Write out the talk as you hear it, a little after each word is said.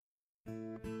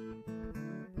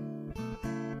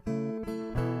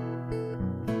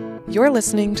You're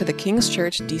listening to the King's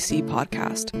Church DC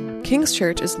podcast. King's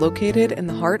Church is located in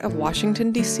the heart of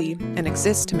Washington, D.C., and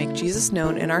exists to make Jesus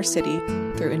known in our city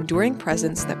through enduring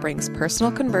presence that brings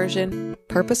personal conversion,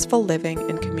 purposeful living,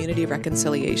 and community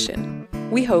reconciliation.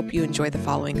 We hope you enjoy the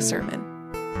following sermon.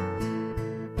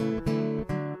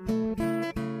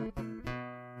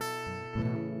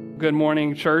 Good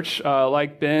morning, church.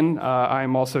 Like Ben,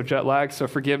 I'm also jet lagged, so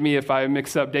forgive me if I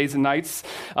mix up days and nights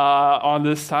on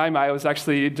this time.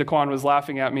 Daquan was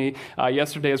laughing at me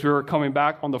yesterday as we were coming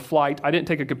back on the flight. I didn't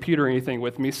take a computer or anything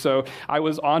with me, so I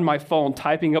was on my phone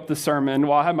typing up the sermon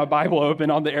while I had my Bible open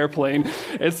on the airplane.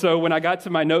 And so when I got to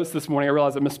my notes this morning, I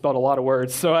realized I misspelled a lot of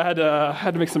words, so I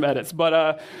had to make some edits.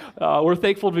 But we're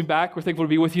thankful to be back. We're thankful to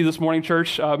be with you this morning,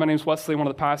 church. My name is Wesley, one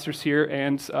of the pastors here,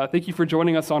 and thank you for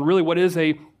joining us on really what is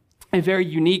a very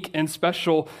unique and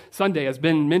special Sunday. As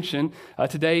Ben mentioned,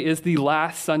 today is the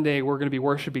last Sunday we're going to be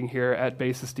worshiping here at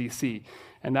Basis DC.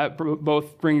 And that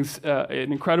both brings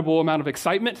an incredible amount of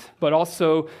excitement, but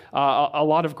also a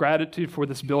lot of gratitude for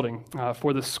this building,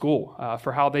 for this school,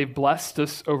 for how they've blessed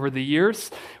us over the years.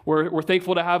 We're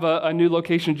thankful to have a new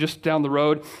location just down the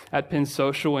road at Penn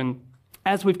Social. And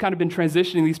as we've kind of been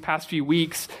transitioning these past few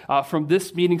weeks from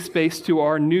this meeting space to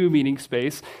our new meeting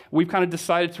space, we've kind of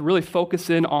decided to really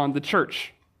focus in on the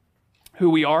church,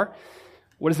 who we are,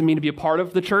 what does it mean to be a part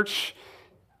of the church,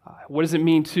 what does it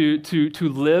mean to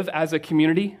live as a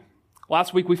community.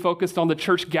 Last week we focused on the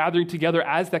church gathering together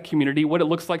as that community, what it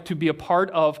looks like to be a part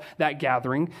of that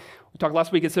gathering. We talked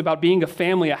last week, it's about being a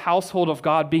family, a household of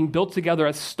God, being built together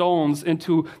as stones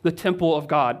into the temple of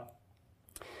God.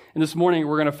 And this morning,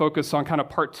 we're going to focus on kind of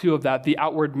part two of that, the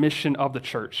outward mission of the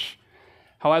church.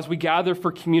 How as we gather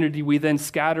for community, we then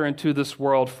scatter into this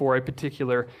world for a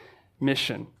particular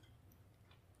mission.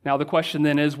 Now, the question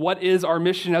then is, what is our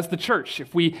mission as the church?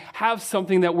 If we have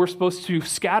something that we're supposed to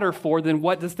scatter for, then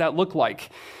what does that look like?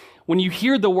 When you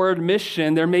hear the word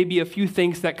mission, there may be a few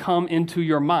things that come into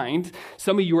your mind.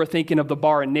 Some of you are thinking of the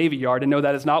bar and Navy Yard, and no,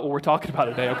 that is not what we're talking about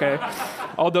today, okay?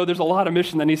 Although there's a lot of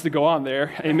mission that needs to go on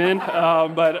there, amen?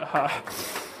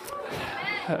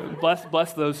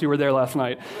 Bless those who were there last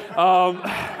night.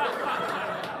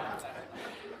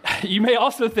 You may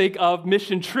also think of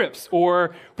mission trips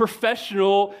or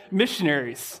professional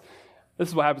missionaries. This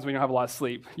is what happens when you don't have a lot of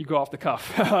sleep. You go off the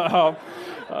cuff.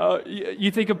 You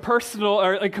think of personal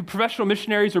or like professional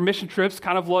missionaries or mission trips,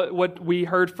 kind of what we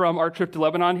heard from our trip to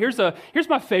Lebanon. Here's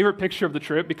my favorite picture of the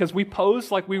trip because we posed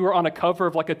like we were on a cover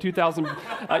of like a 2000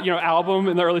 album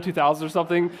in the early 2000s or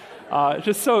something.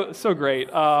 Just so great.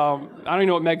 I don't even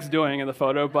know what Meg's doing in the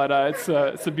photo, but it's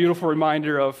a beautiful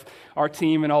reminder of our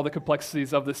team and all the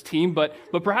complexities of this team. But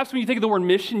perhaps when you think of the word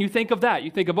mission, you think of that.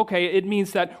 You think of, okay, it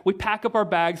means that we pack up our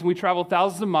bags and we travel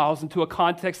thousands of miles into a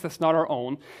context that's not our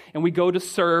own, and we go to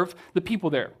serve the people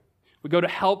there. We go to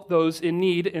help those in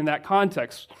need in that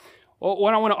context. Well,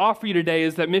 what I want to offer you today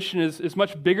is that mission is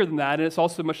much bigger than that, and it's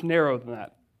also much narrower than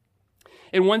that.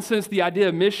 In one sense, the idea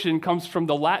of mission comes from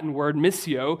the Latin word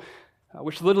missio,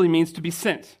 which literally means to be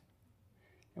sent.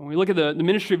 And when we look at the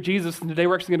ministry of Jesus, and today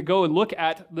we're actually going to go and look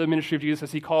at the ministry of Jesus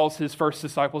as he calls his first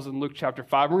disciples in Luke chapter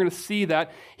 5. We're going to see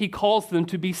that he calls them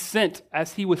to be sent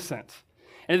as he was sent.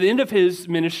 And at the end of his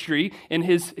ministry, in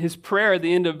his prayer at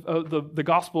the end of the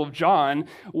Gospel of John,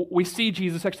 we see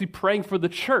Jesus actually praying for the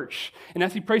church. And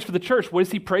as he prays for the church, what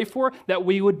does he pray for? That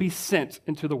we would be sent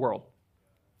into the world.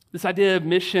 This idea of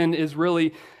mission is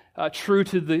really true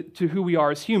to who we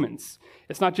are as humans.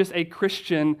 It's not just a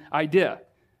Christian idea.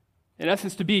 In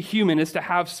essence, to be a human is to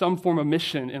have some form of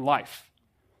mission in life.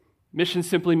 Mission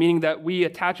simply meaning that we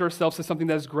attach ourselves to something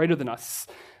that is greater than us,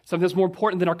 something that's more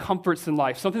important than our comforts in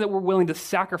life, something that we're willing to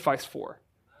sacrifice for.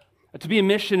 To be a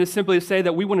mission is simply to say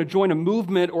that we want to join a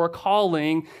movement or a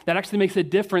calling that actually makes a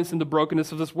difference in the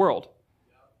brokenness of this world.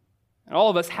 And all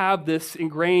of us have this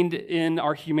ingrained in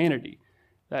our humanity,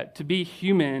 that to be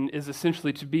human is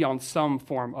essentially to be on some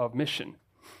form of mission.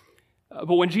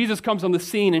 But when Jesus comes on the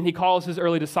scene and he calls his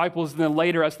early disciples, and then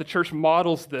later as the church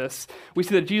models this, we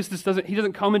see that Jesus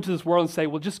doesn't come into this world and say,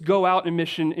 well, just go out and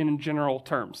mission in general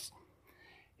terms.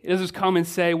 He doesn't just come and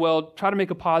say, well, try to make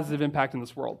a positive impact in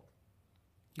this world.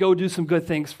 Go do some good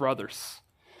things for others.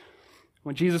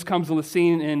 When Jesus comes on the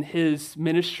scene in his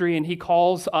ministry and he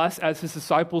calls us as his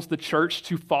disciples, the church,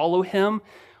 to follow him,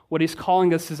 what he's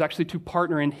calling us is actually to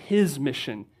partner in his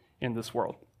mission in this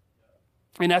world.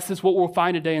 In essence, what we'll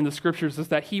find today in the scriptures is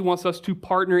that he wants us to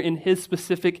partner in his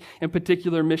specific and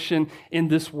particular mission in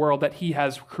this world that he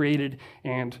has created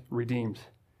and redeemed.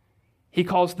 He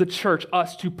calls the church,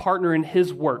 us, to partner in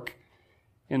his work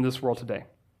in this world today,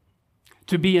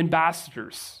 to be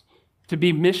ambassadors, to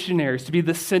be missionaries, to be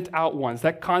the sent out ones.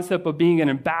 That concept of being an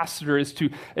ambassador is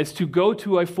to go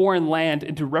to a foreign land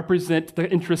and to represent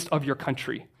the interest of your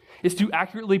country. Is to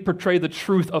accurately portray the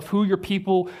truth of who your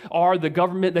people are, the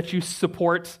government that you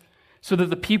support, so that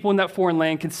the people in that foreign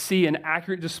land can see an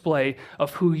accurate display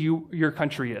of who your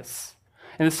country is.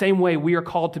 In the same way, we are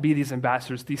called to be these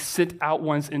ambassadors, these sent out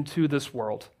ones into this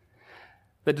world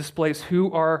that displays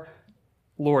who our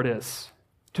Lord is,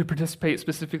 to participate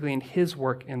specifically in his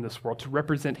work in this world, to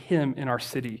represent him in our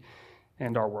city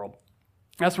and our world.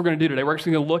 That's what we're going to do today. We're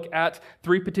actually going to look at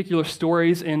 3 particular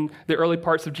stories in the early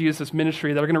parts of Jesus'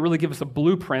 ministry that are going to really give us a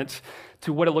blueprint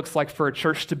to what it looks like for a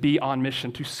church to be on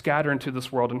mission, to scatter into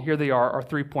this world. And here they are, our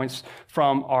 3 points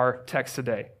from our text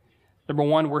today. Number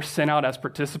 1, we're sent out as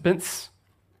participants.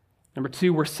 Number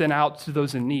 2, we're sent out to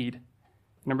those in need.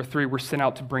 Number 3, we're sent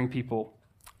out to bring people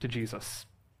to Jesus.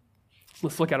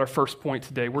 Let's look at our first point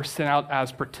today. We're sent out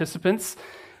as participants.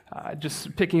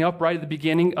 Just picking up right at the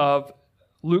beginning of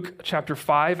Luke chapter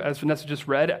 5, as Vanessa just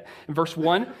read. In verse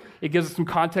 1, it gives us some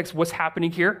context of what's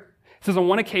happening here. It says, on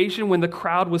one occasion when the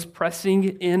crowd was pressing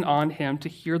in on him to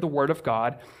hear the word of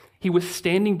God, he was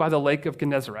standing by the lake of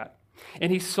Gennesaret,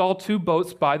 and he saw 2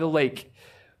 boats by the lake.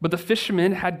 But the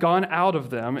fishermen had gone out of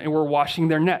them and were washing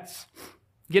their nets.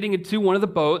 Getting into one of the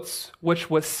boats, which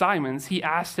was Simon's, he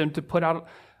asked him to put out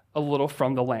a little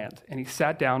from the land, and he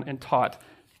sat down and taught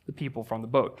the people from the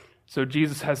boat. So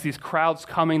Jesus has these crowds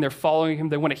coming, they're following him,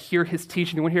 they want to hear his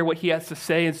teaching, they want to hear what he has to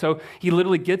say, and so he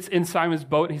literally gets in Simon's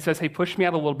boat and he says, hey, push me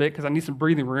out a little bit because I need some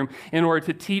breathing room in order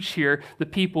to teach here the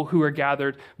people who are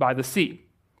gathered by the sea.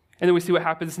 And then we see what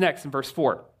happens next in verse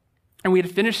 4. And when he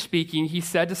had finished speaking, he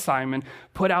said to Simon,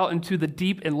 put out into the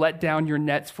deep and let down your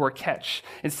nets for a catch.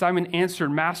 And Simon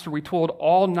answered, Master, we toiled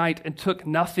all night and took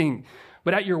nothing,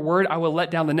 but at your word I will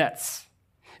let down the nets.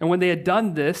 And when they had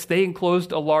done this, they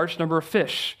enclosed a large number of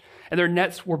fish, and their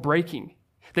nets were breaking.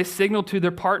 They signaled to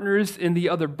their partners in the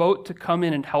other boat to come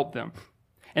in and help them.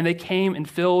 And they came and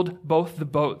filled both the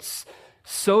boats,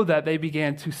 so that they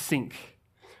began to sink.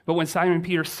 But when Simon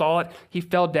Peter saw it, he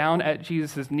fell down at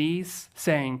Jesus' knees,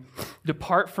 saying,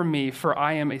 Depart from me, for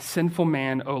I am a sinful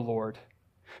man, O Lord.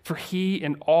 For he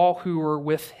and all who were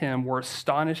with him were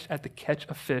astonished at the catch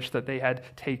of fish that they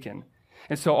had taken.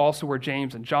 And so also were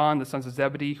James and John, the sons of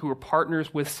Zebedee, who were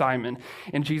partners with Simon.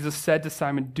 And Jesus said to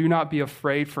Simon, Do not be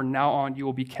afraid, for now on you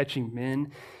will be catching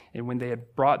men. And when they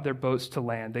had brought their boats to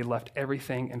land, they left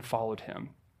everything and followed him.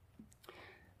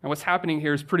 And what's happening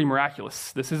here is pretty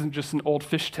miraculous. This isn't just an old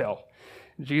fish tale.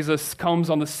 Jesus comes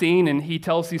on the scene and he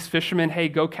tells these fishermen, hey,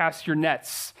 go cast your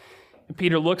nets. And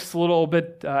Peter looks a little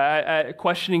bit at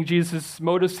questioning Jesus'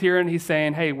 motives here, and he's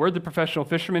saying, hey, we're the professional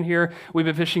fishermen here. We've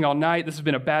been fishing all night. This has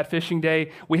been a bad fishing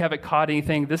day. We haven't caught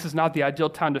anything. This is not the ideal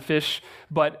time to fish,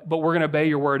 but we're going to obey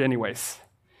your word anyways.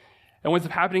 And what's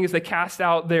happening is they cast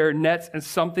out their nets and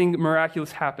something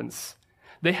miraculous happens.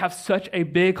 They have such a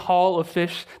big haul of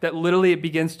fish that literally it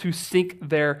begins to sink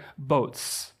their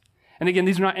boats. And again,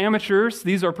 these are not amateurs.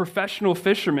 These are professional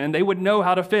fishermen. They would know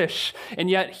how to fish.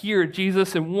 And yet here,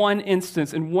 Jesus, in one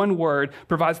instance, in one word,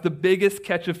 provides the biggest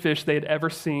catch of fish they had ever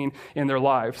seen in their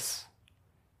lives.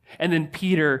 And then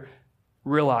Peter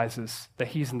realizes that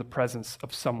he's in the presence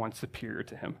of someone superior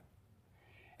to him.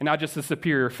 And not just a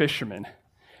superior fisherman,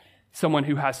 someone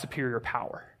who has superior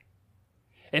power.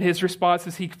 And his response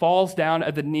is he falls down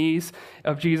at the knees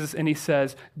of Jesus and he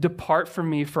says, Depart from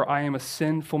me, for I am a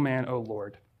sinful man, O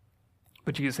Lord.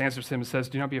 But Jesus answers him and says,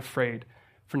 Do not be afraid,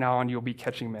 for now on you'll be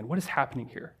catching men. What is happening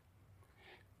here?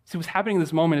 See, what's happening in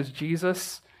this moment is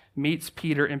Jesus meets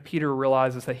Peter, and Peter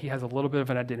realizes that he has a little bit of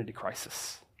an identity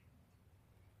crisis.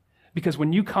 Because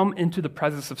when you come into the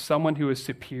presence of someone who is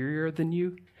superior than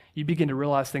you, you begin to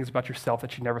realize things about yourself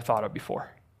that you never thought of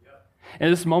before. And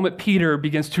in this moment, Peter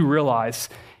begins to realize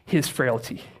his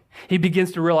frailty. He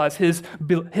begins to realize his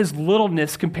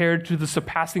littleness compared to the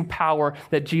surpassing power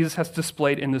that Jesus has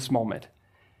displayed in this moment.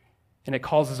 And it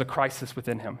causes a crisis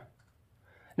within him.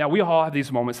 Now, we all have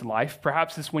these moments in life.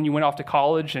 Perhaps it's when you went off to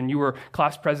college and you were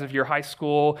class president of your high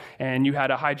school and you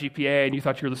had a high GPA and you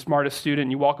thought you were the smartest student,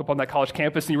 and you walk up on that college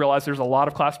campus and you realize there's a lot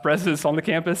of class presidents on the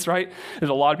campus, right? There's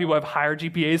a lot of people who have higher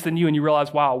GPAs than you, and you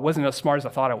realize, wow, I wasn't as smart as I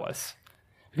thought I was,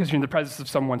 because you're in the presence of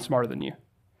someone smarter than you.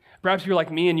 Perhaps you're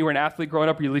like me and you were an athlete growing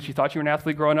up, or at least you thought you were an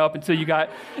athlete growing up, until you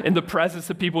got in the presence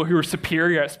of people who were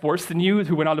superior at sports than you,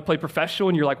 who went on to play professional,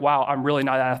 and you're like, wow, I'm really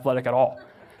not athletic at all,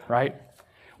 right?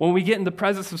 When we get in the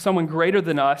presence of someone greater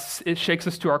than us, it shakes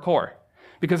us to our core.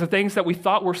 Because the things that we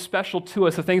thought were special to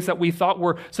us, the things that we thought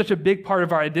were such a big part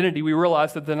of our identity, we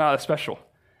realize that they're not as special.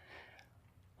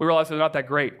 We realize they're not that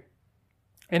great.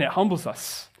 And it humbles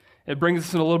us. It brings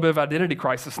us in a little bit of identity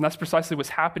crisis, and that's precisely what's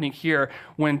happening here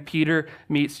when Peter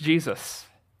meets Jesus.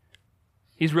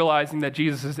 He's realizing that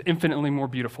Jesus is infinitely more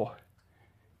beautiful,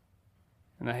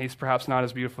 and that he's perhaps not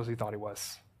as beautiful as he thought he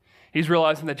was. He's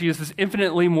realizing that Jesus is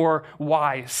infinitely more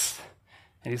wise,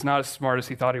 and he's not as smart as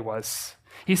he thought he was.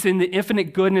 He's seeing the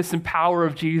infinite goodness and power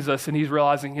of Jesus, and he's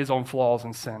realizing his own flaws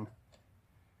and sin.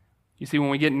 You see, when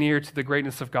we get near to the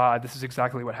greatness of God, this is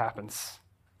exactly what happens.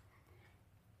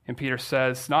 And Peter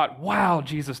says, not, wow,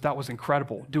 Jesus, that was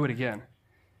incredible. Do it again.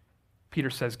 Peter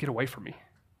says, get away from me.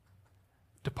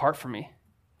 Depart from me.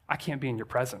 I can't be in your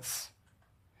presence.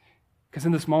 Because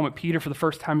in this moment, Peter, for the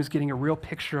first time, is getting a real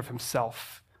picture of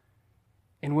himself.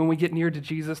 And when we get near to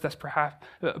Jesus, that's perhaps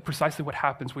precisely what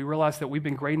happens. We realize that we've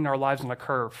been grading our lives on a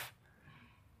curve.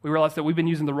 We realize that we've been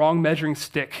using the wrong measuring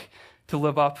stick to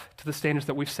live up to the standards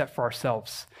that we've set for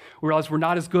ourselves. We realize we're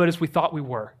not as good as we thought we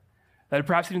were. That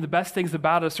perhaps even the best things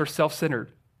about us are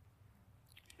self-centered.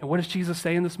 And what does Jesus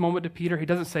say in this moment to Peter? He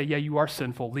doesn't say, yeah, you are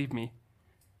sinful, leave me.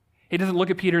 He doesn't look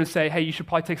at Peter and say, hey, you should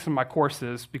probably take some of my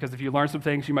courses because if you learn some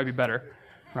things, you might be better,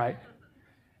 right?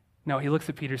 No, he looks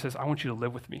at Peter and says, I want you to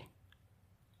live with me.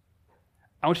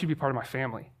 I want you to be part of my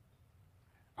family.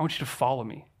 I want you to follow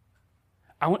me.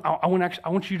 I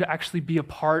want you to actually be a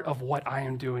part of what I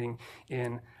am doing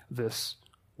in this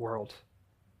world.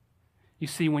 You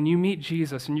see, when you meet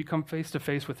Jesus and you come face to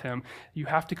face with him, you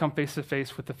have to come face to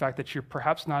face with the fact that you're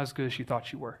perhaps not as good as you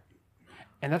thought you were.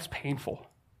 And that's painful.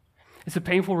 It's a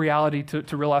painful reality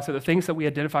to realize that the things that we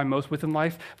identify most with in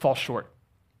life fall short.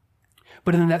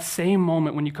 But in that same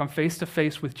moment, when you come face to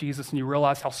face with Jesus and you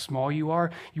realize how small you are,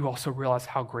 you also realize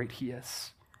how great he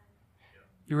is.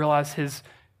 You realize his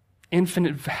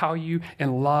infinite value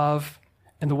and love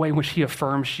and the way in which he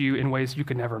affirms you in ways you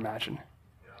could never imagine.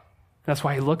 That's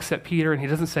why he looks at Peter and he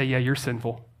doesn't say, yeah, you're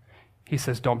sinful. He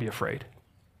says, don't be afraid.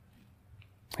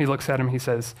 He looks at him and he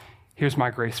says, here's my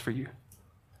grace for you.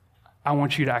 I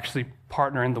want you to actually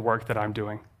partner in the work that I'm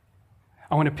doing.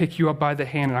 I want to pick you up by the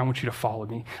hand and I want you to follow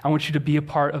me. I want you to be a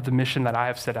part of the mission that I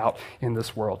have set out in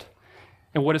this world.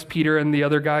 And what does Peter and the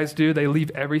other guys do? They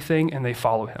leave everything and they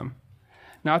follow him.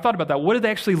 Now I thought about that. What did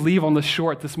they actually leave on the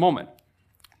shore at this moment?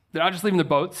 They're not just leaving their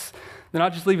boats. They're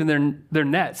not just leaving their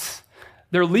nets.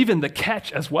 They're leaving the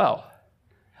catch as well.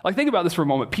 Like, think about this for a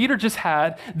moment. Peter just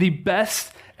had the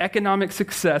best economic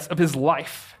success of his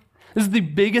life. This is the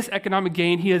biggest economic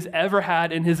gain he has ever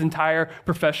had in his entire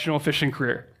professional fishing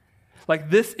career. Like,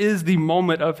 this is the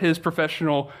moment of his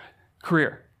professional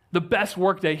career, the best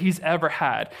workday he's ever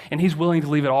had, and he's willing to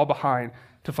leave it all behind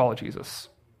to follow Jesus.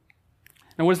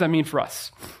 And what does that mean for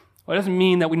us? Well, it doesn't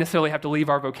mean that we necessarily have to leave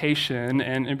our vocation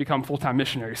and become full-time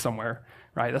missionaries somewhere,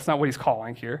 right? That's not what he's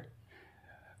calling here.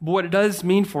 But what it does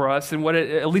mean for us, and what it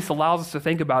at least allows us to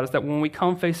think about, is that when we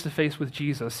come face to face with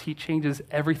Jesus, he changes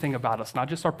everything about us, not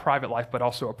just our private life, but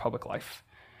also our public life,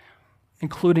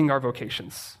 including our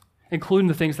vocations, including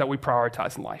the things that we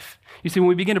prioritize in life. You see, when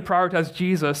we begin to prioritize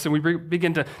Jesus and we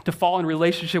begin to fall in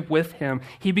relationship with him,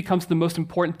 he becomes the most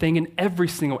important thing in every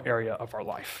single area of our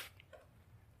life,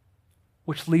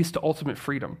 which leads to ultimate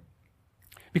freedom.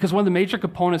 Because one of the major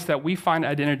components that we find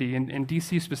identity, in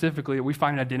DC specifically, that we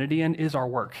find identity in is our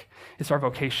work. It's our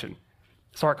vocation.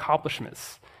 It's our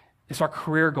accomplishments. It's our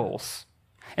career goals.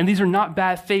 And these are not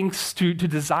bad things to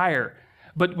desire,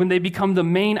 but when they become the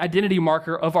main identity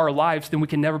marker of our lives, then we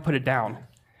can never put it down.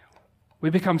 We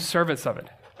become servants of it.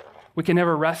 We can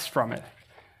never rest from it.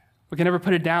 We can never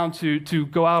put it down to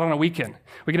go out on a weekend.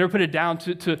 We can never put it down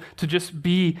to just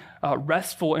be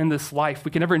restful in this life.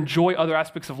 We can never enjoy other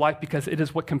aspects of life because it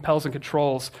is what compels and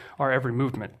controls our every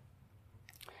movement.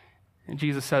 And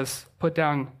Jesus says, put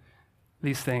down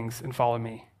these things and follow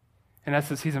me. In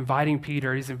essence, he's inviting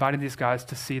Peter, he's inviting these guys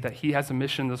to see that he has a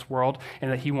mission in this world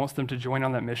and that he wants them to join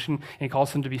on that mission, and he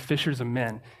calls them to be fishers of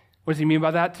men. What does he mean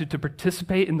by that? To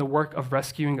participate in the work of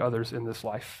rescuing others in this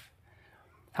life.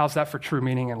 How's that for true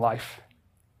meaning in life?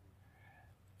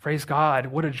 Praise God,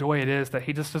 what a joy it is that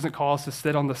he just doesn't call us to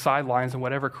sit on the sidelines in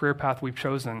whatever career path we've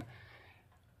chosen,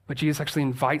 but Jesus actually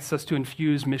invites us to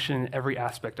infuse mission in every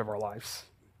aspect of our lives.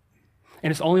 And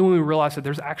it's only when we realize that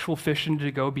there's actual fishing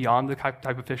to go beyond the type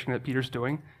of fishing that Peter's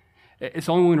doing. It's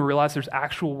only when we realize there's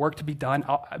actual work to be done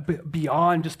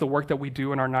beyond just the work that we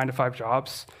do in our 9-to-5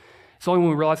 jobs. It's only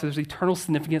when we realize that there's eternal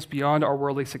significance beyond our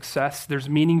worldly success, there's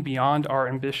meaning beyond our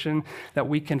ambition, that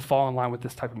we can fall in line with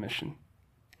this type of mission.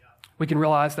 We can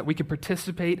realize that we can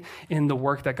participate in the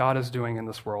work that God is doing in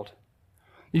this world.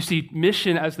 You see,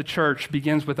 mission as the church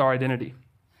begins with our identity.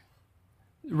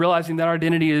 Realizing that our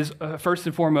identity is first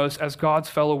and foremost as God's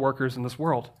fellow workers in this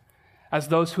world. as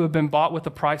those who have been bought with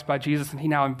a price by Jesus, and he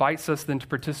now invites us then to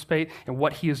participate in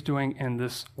what he is doing in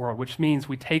this world, which means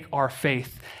we take our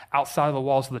faith outside of the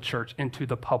walls of the church into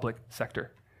the public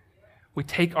sector. We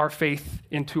take our faith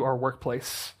into our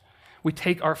workplace. We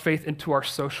take our faith into our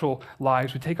social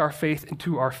lives. We take our faith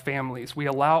into our families. We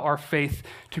allow our faith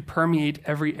to permeate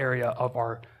every area of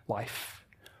our life.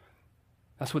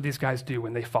 That's what these guys do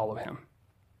when they follow him.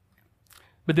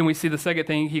 But then we see the second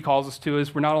thing he calls us to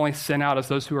is we're not only sent out as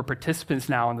those who are participants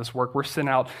now in this work, we're sent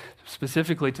out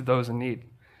specifically to those in need.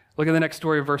 Look at the next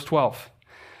story of verse 12.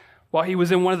 While he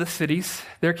was in one of the cities,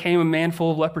 there came a man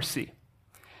full of leprosy.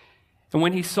 And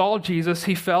when he saw Jesus,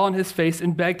 he fell on his face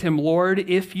and begged him, "Lord,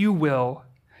 if you will,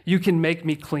 you can make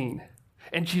me clean."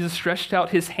 And Jesus stretched out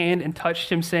his hand and touched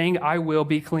him, saying, "I will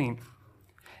be clean."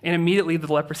 And immediately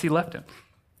the leprosy left him.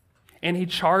 And he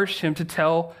charged him to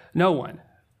tell no one.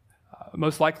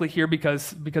 Most likely here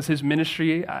because his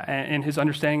ministry and his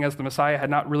understanding as the Messiah had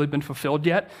not really been fulfilled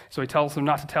yet. So he tells them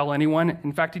not to tell anyone.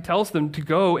 In fact, he tells them to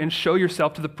go and show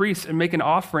yourself to the priests and make an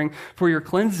offering for your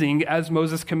cleansing as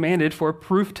Moses commanded for a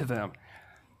proof to them.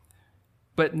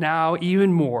 But now,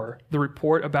 even more, the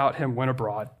report about him went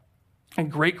abroad,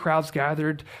 and great crowds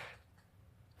gathered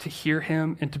to hear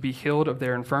him and to be healed of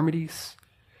their infirmities.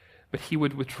 But he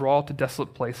would withdraw to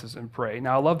desolate places and pray.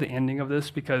 Now, I love the ending of this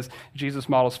because Jesus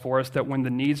models for us that when the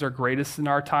needs are greatest in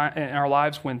our time, in our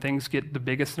lives, when things get the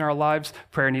biggest in our lives,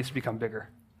 prayer needs to become bigger,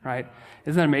 right?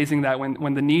 Isn't it amazing that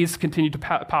when the needs continue to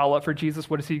pile up for Jesus,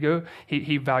 what does he do?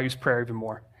 He values prayer even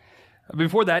more.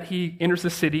 Before that, he enters the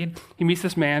city. He meets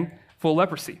this man full of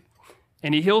leprosy,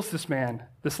 and he heals this man,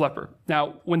 this leper.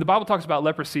 Now, when the Bible talks about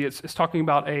leprosy, it's talking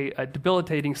about a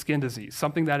debilitating skin disease,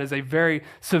 something that is a very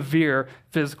severe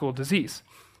physical disease.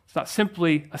 It's not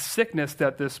simply a sickness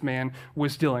that this man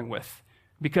was dealing with,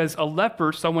 because a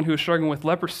leper, someone who was struggling with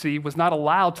leprosy, was not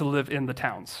allowed to live in the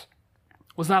towns,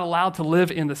 was not allowed to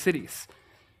live in the cities,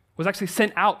 was actually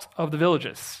sent out of the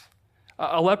villages.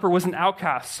 A leper was an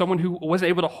outcast, someone who wasn't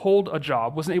able to hold a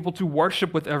job, wasn't able to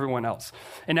worship with everyone else.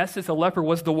 In essence, a leper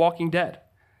was the walking dead,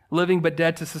 living but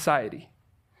dead to society.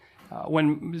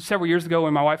 Several years ago,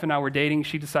 when my wife and I were dating,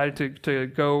 she decided to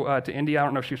go to India. I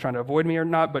don't know if she was trying to avoid me or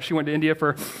not, but she went to India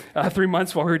for 3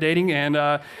 months while we were dating,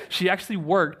 and she actually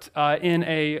worked in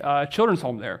a children's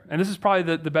home there. And this is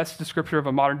probably the best descriptor of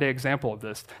a modern-day example of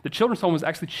this. The children's home was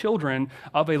actually children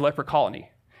of a leper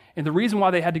colony. And the reason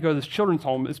why they had to go to this children's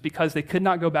home is because they could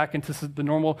not go back into the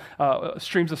normal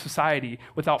streams of society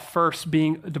without first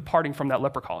departing from that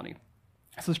leper colony.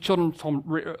 So this children's home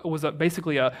was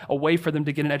basically a way for them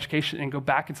to get an education and go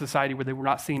back in society where they were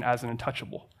not seen as an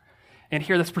untouchable. And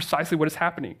here, that's precisely what is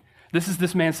happening. This is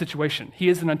this man's situation. He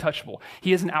is an untouchable.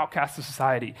 He is an outcast of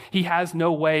society. He has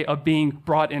no way of being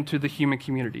brought into the human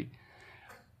community.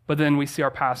 But then we see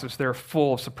our passage. They're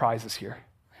full of surprises here.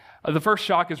 The first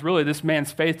shock is really this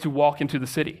man's faith to walk into the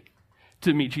city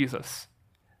to meet Jesus.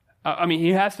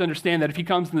 He has to understand that if he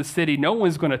comes in the city, no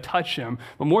one's going to touch him.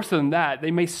 But more so than that,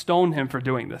 they may stone him for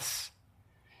doing this.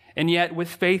 And yet, with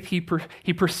faith,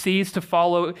 he proceeds to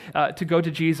follow, to go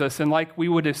to Jesus. And like we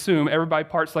would assume, everybody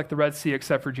parts like the Red Sea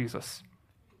except for Jesus.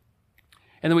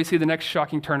 And then we see the next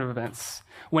shocking turn of events.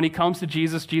 When he comes to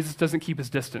Jesus, Jesus doesn't keep his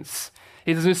distance.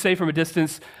 He doesn't say from a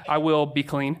distance, "I will be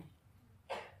clean."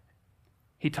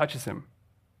 He touches him.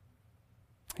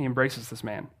 He embraces this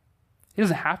man. He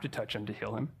doesn't have to touch him to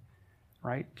heal him,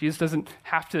 right? Jesus doesn't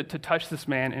have to touch this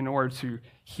man in order to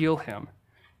heal him.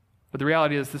 But the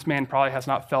reality is this man probably has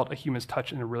not felt a human's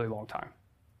touch in a really long time.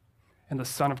 And the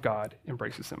Son of God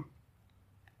embraces him.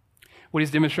 What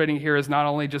he's demonstrating here is not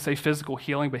only just a physical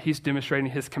healing, but he's demonstrating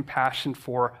his compassion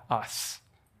for us.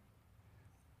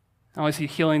 Not only is he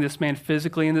healing this man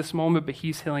physically in this moment, but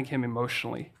he's healing him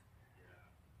emotionally.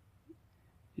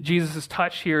 Jesus'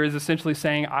 touch here is essentially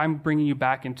saying, I'm bringing you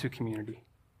back into community.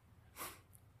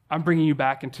 I'm bringing you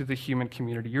back into the human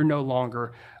community. You're no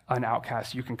longer an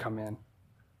outcast. You can come in.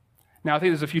 Now, I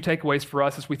think there's a few takeaways for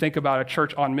us as we think about a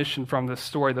church on mission from this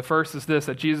story. The first is this,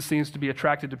 that Jesus seems to be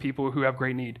attracted to people who have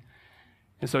great need,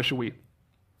 and so should we.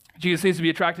 Jesus seems to be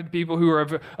attracted to people who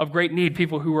are of great need,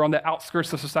 people who are on the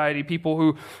outskirts of society, people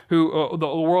who the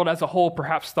world as a whole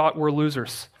perhaps thought were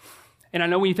losers. And I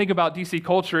know when you think about DC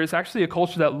culture, it's actually a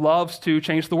culture that loves to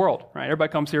change the world, right? Everybody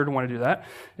comes here to want to do that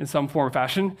in some form or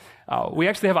fashion. We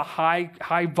actually have a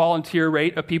high volunteer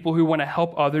rate of people who want to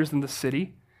help others in the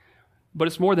city, but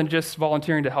it's more than just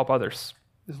volunteering to help others.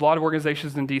 There's a lot of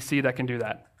organizations in DC that can do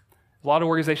that. A lot of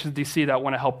organizations in DC that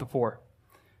want to help the poor,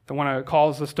 that want to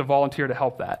cause us to volunteer to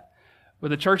help that.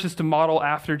 But the church is to model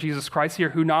after Jesus Christ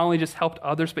here, who not only just helped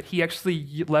others, but he actually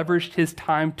leveraged his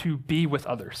time to be with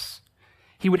others.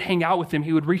 He would hang out with them.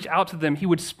 He would reach out to them. He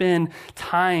would spend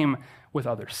time with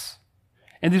others.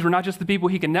 And these were not just the people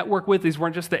he could network with. These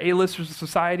weren't just the A-listers of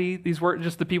society. These weren't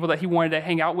just the people that he wanted to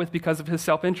hang out with because of his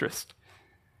self-interest.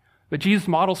 But Jesus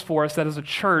models for us that as a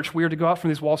church, we are to go out from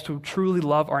these walls to truly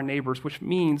love our neighbors, which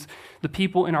means the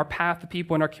people in our path, the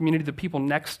people in our community, the people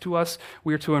next to us,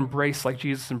 we are to embrace like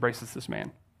Jesus embraces this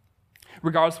man.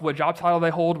 Regardless of what job title they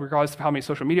hold, regardless of how many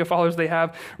social media followers they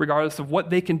have, regardless of what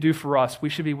they can do for us, we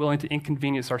should be willing to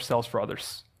inconvenience ourselves for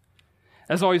others.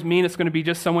 That doesn't always mean it's going to be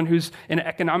just someone who's in an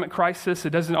economic crisis. It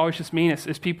doesn't always just mean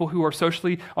it's people who are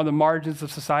socially on the margins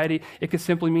of society. It could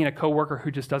simply mean a coworker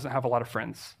who just doesn't have a lot of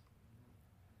friends.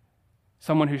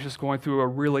 Someone who's just going through a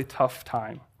really tough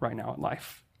time right now in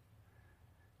life.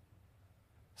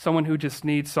 Someone who just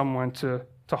needs someone to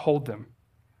hold them,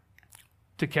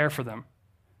 to care for them,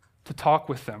 to talk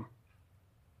with them.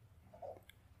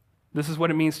 This is what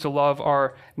it means to love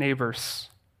our neighbors,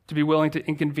 to be willing to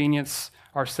inconvenience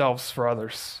ourselves for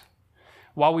others.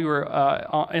 While we were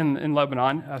in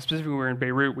Lebanon, specifically we were in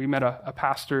Beirut, we met a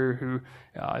pastor who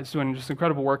is doing just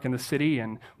incredible work in the city.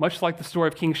 And much like the story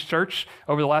of King's Church,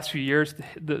 over the last few years,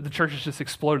 the church has just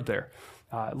exploded there.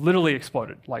 Literally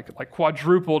exploded, like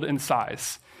quadrupled in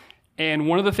size. And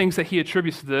one of the things that he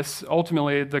attributes to this,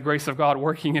 ultimately the grace of God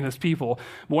working in his people,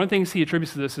 one of the things he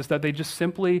attributes to this is that they just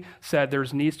simply said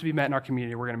there's needs to be met in our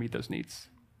community, we're going to meet those needs.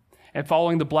 And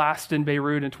following the blast in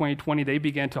Beirut in 2020, they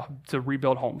began to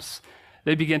rebuild homes.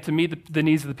 They began to meet the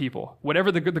needs of the people.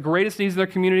 Whatever the greatest needs in their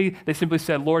community, they simply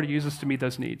said, Lord, use us to meet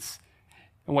those needs.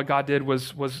 And what God did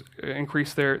was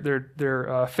increase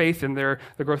their faith and the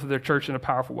growth of their church in a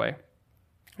powerful way.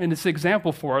 And it's an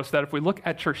example for us that if we look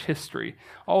at church history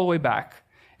all the way back,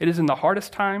 it is in the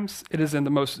hardest times, it is in the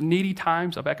most needy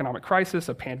times of economic crisis,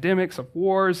 of pandemics, of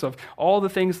wars, of all the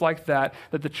things like that,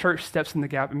 that the church steps in the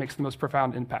gap and makes the most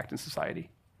profound impact in society.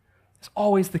 It's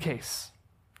always the case.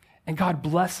 And God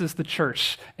blesses the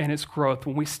church and its growth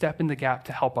when we step in the gap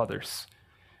to help others,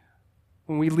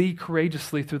 when we lead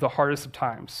courageously through the hardest of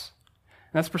times.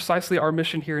 And that's precisely our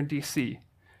mission here in DC,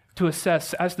 to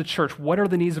assess as the church, what are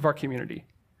the needs of our community?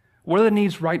 What are the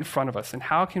needs right in front of us, and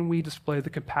how can we display the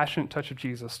compassionate touch of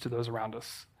Jesus to those around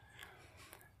us?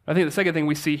 I think the second thing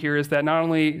we see here is that not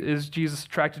only is Jesus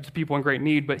attracted to people in great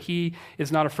need, but he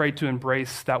is not afraid to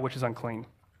embrace that which is unclean.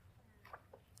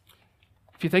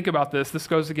 If you think about this, this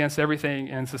goes against everything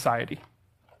in society.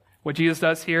 What Jesus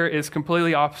does here is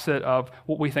completely opposite of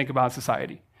what we think about in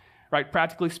society, right?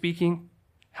 Practically speaking,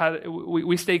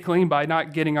 we stay clean by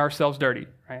not getting ourselves dirty,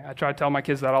 right? I try to tell my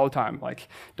kids that all the time, like,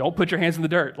 don't put your hands in the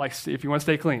dirt, like, if you want to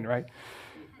stay clean, right?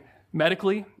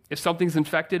 Medically, if something's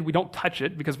infected, we don't touch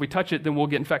it, because if we touch it, then we'll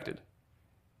get infected.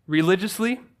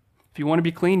 Religiously, if you want to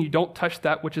be clean, you don't touch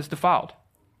that which is defiled.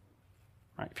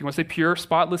 Right? If you want to stay pure,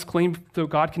 spotless, clean, so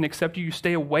God can accept you, you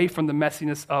stay away from the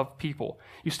messiness of people.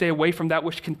 You stay away from that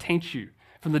which can taint you,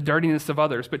 from the dirtiness of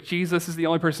others. But Jesus is the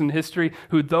only person in history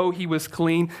who, though he was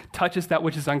clean, touches that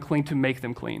which is unclean to make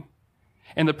them clean.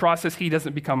 In the process, he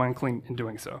doesn't become unclean in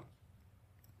doing so.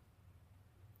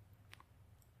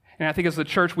 And I think as a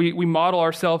church, we model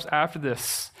ourselves after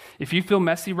this. If you feel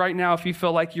messy right now, if you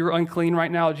feel like you're unclean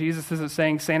right now, Jesus isn't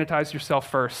saying sanitize yourself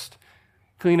first.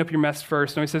 Clean up your mess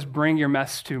first. No, he says, bring your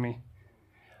mess to me.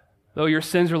 Though your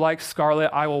sins are like scarlet,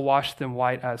 I will wash them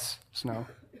white as snow.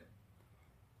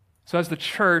 So as the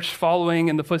church, following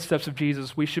in the footsteps of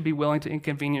Jesus, we should be willing to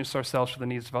inconvenience ourselves for the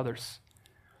needs of others.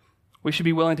 We should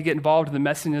be willing to get involved in the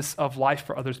messiness of life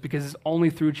for others, because it's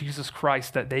only through Jesus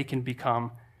Christ that they can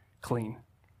become clean.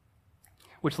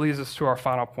 Which leads us to our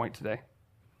final point today.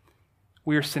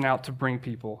 We are sent out to bring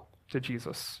people to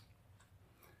Jesus.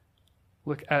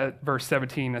 Look at verse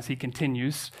 17 as he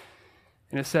continues.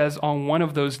 And it says, on one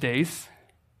of those days,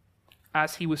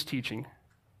 as he was teaching,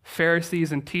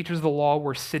 Pharisees and teachers of the law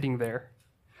were sitting there,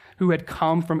 who had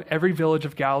come from every village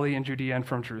of Galilee and Judea and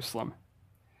from Jerusalem.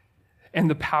 And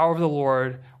the power of the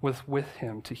Lord was with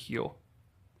him to heal.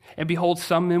 And behold,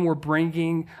 some men were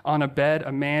bringing on a bed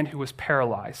a man who was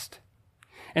paralyzed.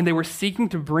 And they were seeking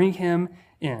to bring him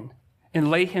in and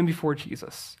lay him before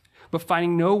Jesus. But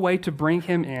finding no way to bring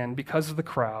him in because of the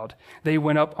crowd, they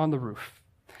went up on the roof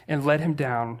and let him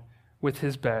down with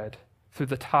his bed through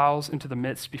the tiles into the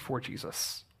midst before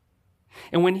Jesus.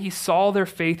 And when he saw their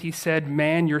faith, he said,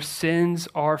 man, your sins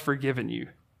are forgiven you.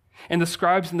 And the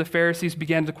scribes and the Pharisees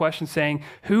began to question, saying,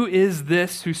 who is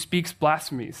this who speaks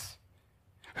blasphemies?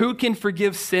 Who can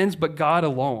forgive sins but God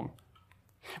alone?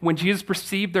 When Jesus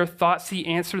perceived their thoughts, he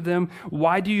answered them,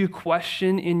 why do you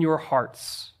question in your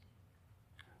hearts?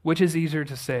 Which is easier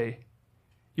to say,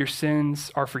 your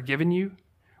sins are forgiven you,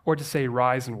 or to say,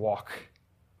 rise and walk?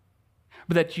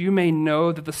 but that you may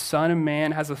know that the Son of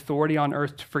Man has authority on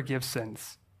earth to forgive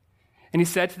sins." And he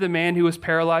said to the man who was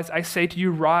paralyzed, "I say to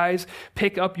you, rise,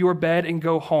 pick up your bed and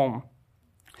go home."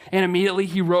 And immediately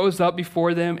he rose up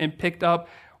before them and picked up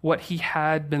what he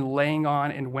had been laying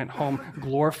on and went home,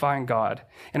 glorifying God.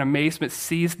 And amazement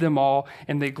seized them all,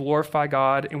 and they glorified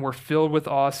God and were filled with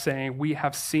awe, saying, "We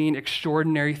have seen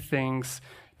extraordinary things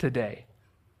today."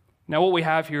 Now what we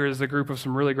have here is a group of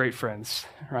some really great friends,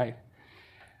 right?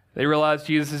 They realize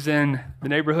Jesus is in the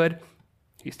neighborhood.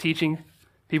 He's teaching.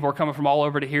 People are coming from all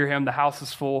over to hear him. The house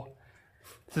is full.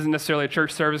 This isn't necessarily a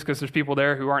church service because there's people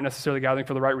there who aren't necessarily gathering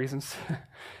for the right reasons.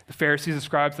 The Pharisees and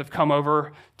scribes have come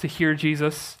over to hear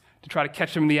Jesus, to try to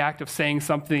catch him in the act of saying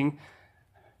something.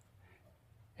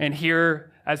 And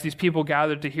here, as these people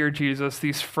gather to hear Jesus,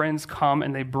 these friends come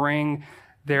and they bring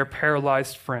their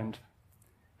paralyzed friend.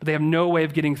 But they have no way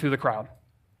of getting through the crowd.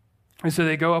 And so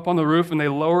they go up on the roof and they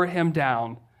lower him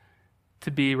down to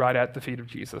be right at the feet of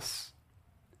Jesus.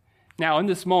 Now, in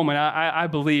this moment, I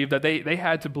believe that they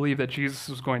had to believe that Jesus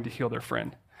was going to heal their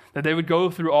friend, that they would go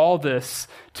through all this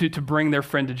to bring their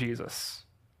friend to Jesus.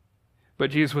 But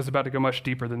Jesus was about to go much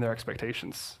deeper than their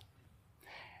expectations.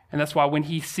 And that's why when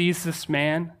he sees this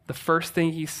man, the first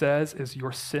thing he says is,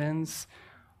 "Your sins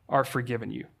are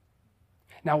forgiven you."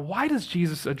 Now, why does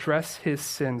Jesus address his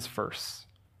sins first?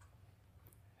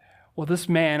 Well, this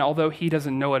man, although he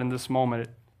doesn't know it in this moment,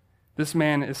 this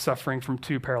man is suffering from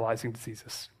 2 paralyzing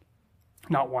diseases.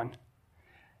 Not one.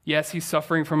 Yes, he's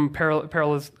suffering from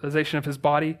paralyzation of his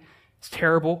body. It's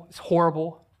terrible. It's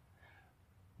horrible.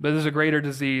 But there's a greater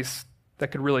disease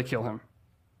that could really kill him.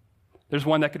 There's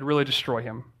one that could really destroy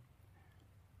him.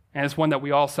 And it's one that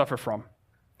we all suffer from.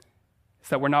 It's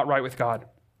that we're not right with God.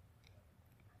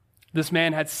 This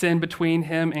man had sin between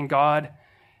him and God,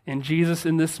 and Jesus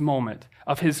in this moment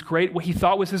of what he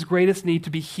thought was his greatest need to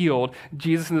be healed,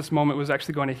 Jesus in this moment was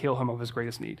actually going to heal him of his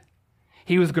greatest need.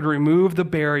 He was going to remove the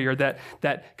barrier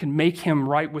that can make him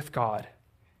right with God.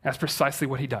 That's precisely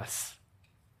what he does.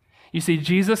 You see,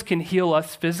 Jesus can heal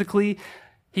us physically.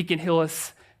 He can heal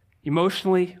us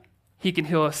emotionally. He can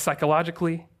heal us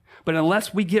psychologically. But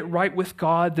unless we get right with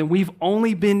God, then we've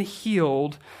only been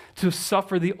healed to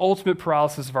suffer the ultimate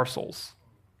paralysis of our souls.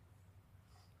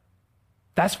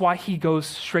 That's why he goes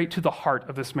straight to the heart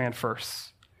of this man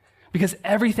first. Because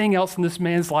everything else in this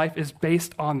man's life is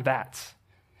based on that.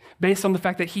 Based on the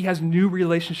fact that he has new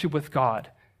relationship with God.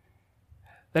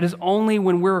 That is only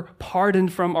when we're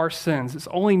pardoned from our sins. It's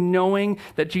only knowing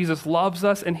that Jesus loves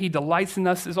us and he delights in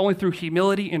us. It's only through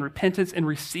humility and repentance and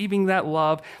receiving that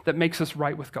love that makes us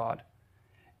right with God.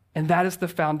 And that is the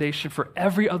foundation for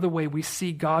every other way we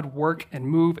see God work and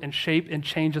move and shape and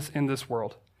change us in this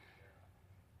world.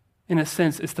 In a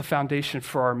sense, it's the foundation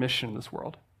for our mission in this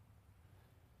world.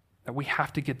 That we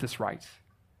have to get this right.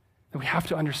 That we have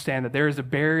to understand that there is a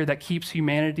barrier that keeps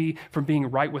humanity from being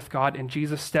right with God, and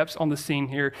Jesus steps on the scene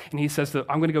here, and he says that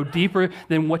I'm going to go deeper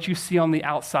than what you see on the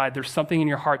outside. There's something in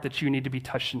your heart that you need to be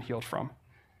touched and healed from.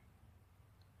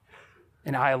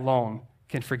 And I alone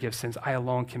can forgive sins. I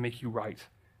alone can make you right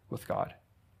with God.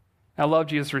 I love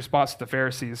Jesus' response to the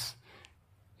Pharisees.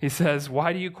 He says,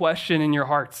 "Why do you question in your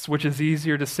hearts, which is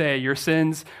easier to say, your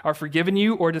sins are forgiven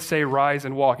you, or to say, rise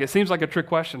and walk?" It seems like a trick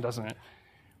question, doesn't it?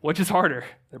 Which is harder?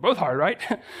 They're both hard, right?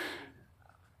 But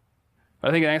I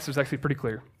think the answer is actually pretty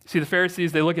clear. See, the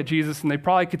Pharisees, they look at Jesus and they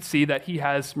probably could see that he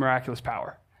has miraculous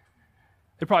power.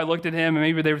 They probably looked at him and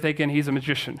maybe they were thinking he's a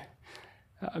magician.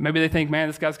 Maybe they think, man,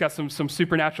 this guy's got some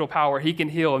supernatural power. He can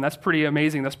heal, and that's pretty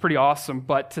amazing. That's pretty awesome.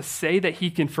 But to say that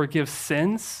he can forgive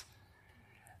sins,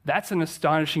 that's an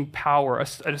astonishing power,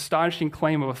 an astonishing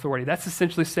claim of authority. That's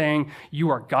essentially saying you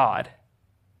are God,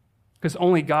 because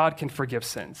only God can forgive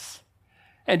sins.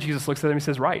 And Jesus looks at him and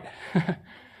says, right.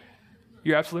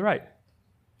 You're absolutely right.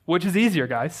 Which is easier,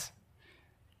 guys?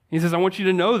 He says, I want you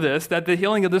to know this, that the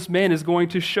healing of this man is going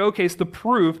to showcase the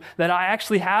proof that I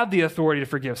actually have the authority to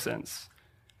forgive sins.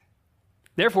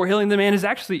 Therefore, healing the man is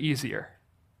actually easier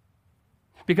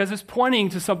because it's pointing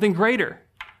to something greater.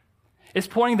 It's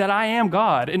pointing that I am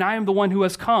God, and I am the one who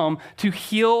has come to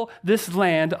heal this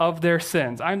land of their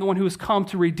sins. I am the one who has come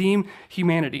to redeem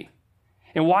humanity.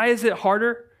 And why is it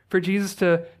harder for Jesus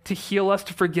to heal us,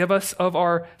 to forgive us of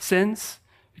our sins?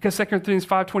 Because 2 Corinthians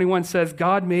 5:21 says,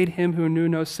 God made him who knew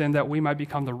no sin that we might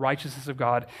become the righteousness of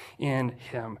God in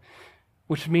him.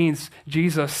 Which means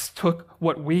Jesus took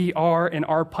what we are and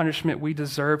our punishment we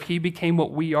deserve. He became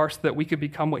what we are so that we could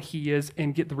become what he is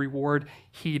and get the reward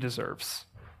he deserves.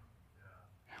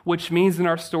 Which means in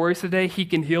our stories today, he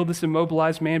can heal this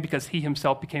immobilized man because he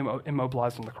himself became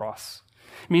immobilized on the cross.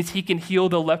 It means he can heal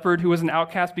the leopard who was an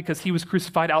outcast because he was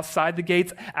crucified outside the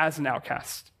gates as an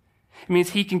outcast. It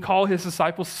means he can call his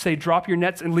disciples to say, drop your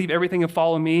nets and leave everything and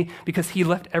follow me, because he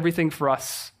left everything for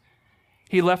us.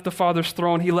 He left the Father's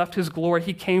throne. He left his glory.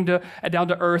 He came down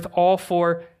to earth, all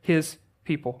for his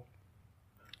people.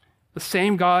 The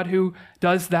same God who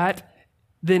does that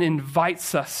then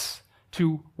invites us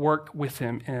to work with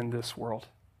him in this world.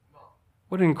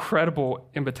 What an incredible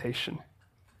invitation.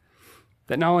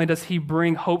 That not only does he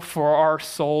bring hope for our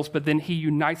souls, but then he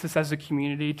unites us as a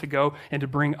community to go and to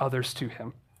bring others to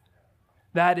him.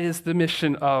 That is the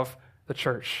mission of the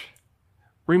church.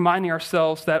 Reminding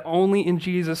ourselves that only in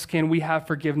Jesus can we have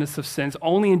forgiveness of sins.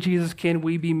 Only in Jesus can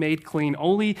we be made clean.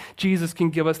 Only Jesus can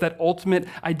give us that ultimate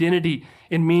identity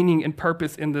and meaning and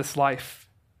purpose in this life.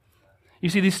 You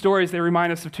see, these stories, they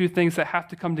remind us of two things that have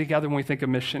to come together when we think of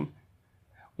mission.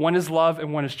 One is love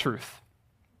and one is truth.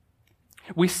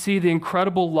 We see the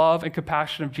incredible love and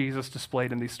compassion of Jesus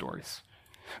displayed in these stories.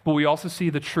 But we also see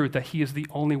the truth that he is the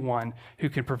only one who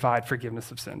can provide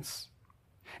forgiveness of sins.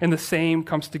 And the same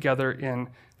comes together in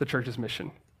the church's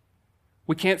mission.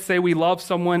 We can't say we love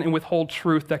someone and withhold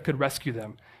truth that could rescue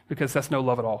them, because that's no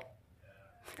love at all.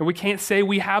 And we can't say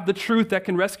we have the truth that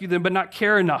can rescue them but not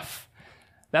care enough.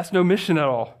 That's no mission at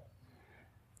all.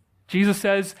 Jesus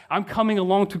says, I'm coming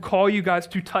along to call you guys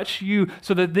to touch you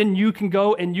so that then you can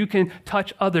go and you can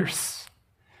touch others.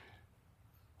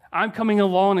 I'm coming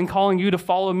along and calling you to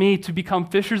follow me, to become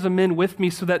fishers of men with me,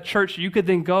 so that, church, you could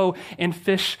then go and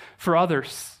fish for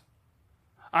others.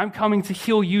 I'm coming to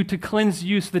heal you, to cleanse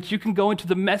you, so that you can go into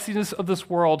the messiness of this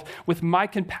world with my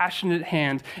compassionate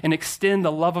hand and extend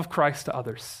the love of Christ to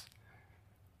others.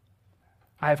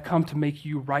 I have come to make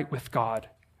you right with God,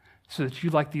 so that you,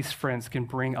 like these friends, can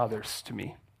bring others to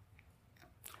me.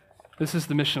 This is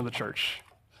the mission of the church.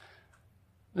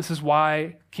 This is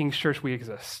why King's Church, we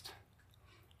exist.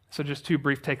 So just two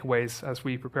brief takeaways as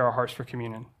we prepare our hearts for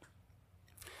communion.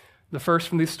 The first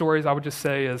from these stories I would just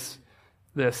say is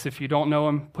this: if you don't know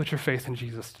him, put your faith in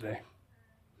Jesus today.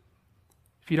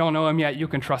 If you don't know him yet, you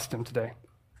can trust him today.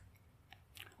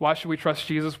 Why should we trust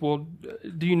Jesus? Well,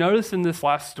 do you notice in this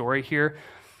last story here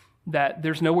that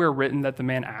there's nowhere written that the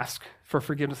man asked for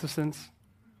forgiveness of sins?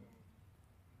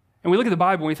 And we look at the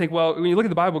Bible and we think, well, when you look at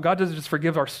the Bible, God doesn't just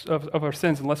forgive our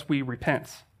sins unless we repent.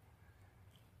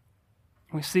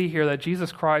 We see here that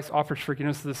Jesus Christ offers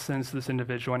forgiveness of the sins to this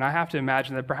individual. And I have to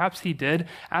imagine that perhaps he did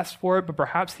ask for it, but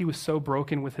perhaps he was so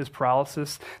broken with his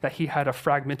paralysis that he had a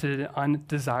fragmented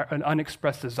and an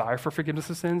unexpressed desire for forgiveness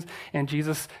of sins. And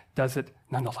Jesus does it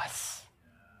nonetheless.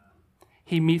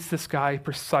 He meets this guy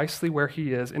precisely where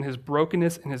he is, in his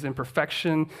brokenness, in his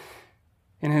imperfection,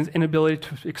 in his inability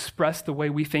to express the way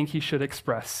we think he should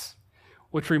express,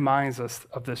 which reminds us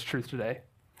of this truth today.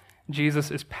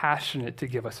 Jesus is passionate to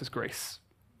give us his grace.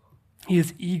 He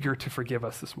is eager to forgive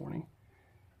us this morning.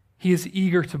 He is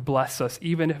eager to bless us,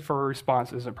 even if our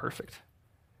response isn't perfect.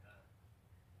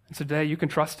 And today, you can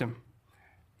trust him.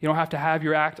 You don't have to have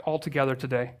your act all together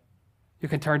today. You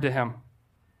can turn to him.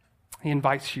 He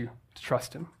invites you to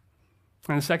trust him.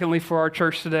 And secondly, for our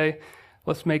church today,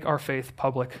 let's make our faith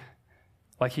public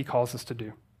like he calls us to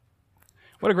do.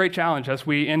 What a great challenge as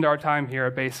we end our time here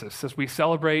at Basis, as we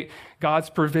celebrate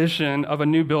God's provision of a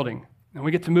new building. And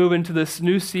we get to move into this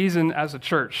new season as a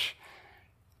church.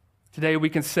 Today we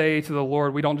can say to the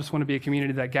Lord, we don't just want to be a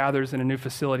community that gathers in a new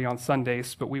facility on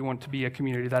Sundays, but we want to be a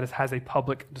community that has a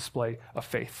public display of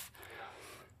faith.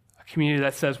 A community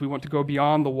that says we want to go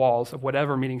beyond the walls of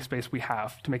whatever meeting space we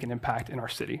have to make an impact in our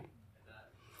city.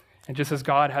 And just as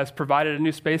God has provided a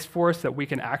new space for us that we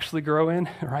can actually grow in,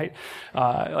 right?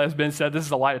 As Ben said, this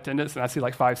is a light attendance, and I see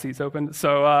like 5 seats open.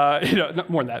 So, not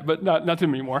more than that, but not too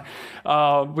many more.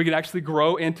 We can actually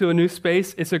grow into a new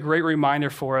space. It's a great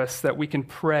reminder for us that we can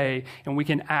pray and we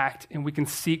can act and we can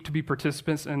seek to be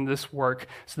participants in this work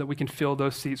so that we can fill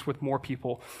those seats with more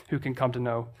people who can come to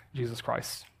know Jesus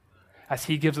Christ. As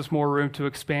he gives us more room to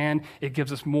expand, it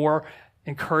gives us more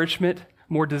encouragement,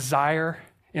 more desire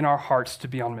in our hearts to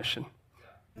be on mission,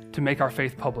 to make our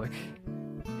faith public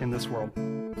in this world.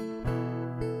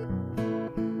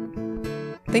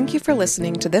 Thank you for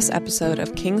listening to this episode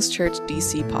of King's Church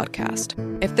DC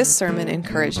podcast. If this sermon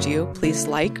encouraged you, please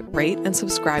like, rate, and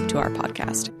subscribe to our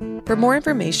podcast. For more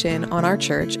information on our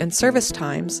church and service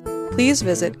times, please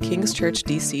visit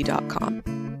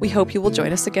kingschurchdc.com. We hope you will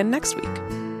join us again next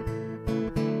week.